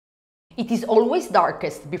It is always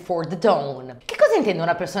darkest before the dawn. Che cosa intende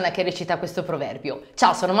una persona che recita questo proverbio?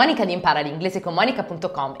 Ciao, sono Monica di Impara l'inglese con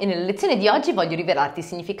Monica.com e nella lezione di oggi voglio rivelarti il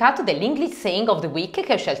significato dell'English Saying of the Week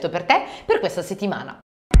che ho scelto per te per questa settimana.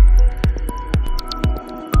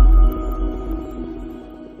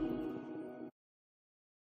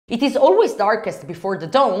 It is always darkest before the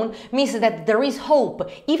dawn means that there is hope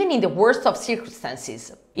even in the worst of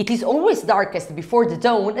circumstances. It is always darkest before the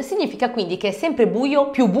dawn significa quindi che è sempre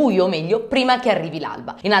buio meglio, prima che arrivi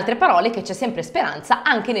l'alba. In altre parole, che c'è sempre speranza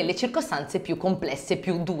anche nelle circostanze più complesse,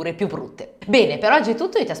 più dure, più brutte. Bene, per oggi è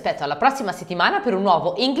tutto, io ti aspetto alla prossima settimana per un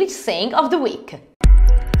nuovo English Saying of the Week.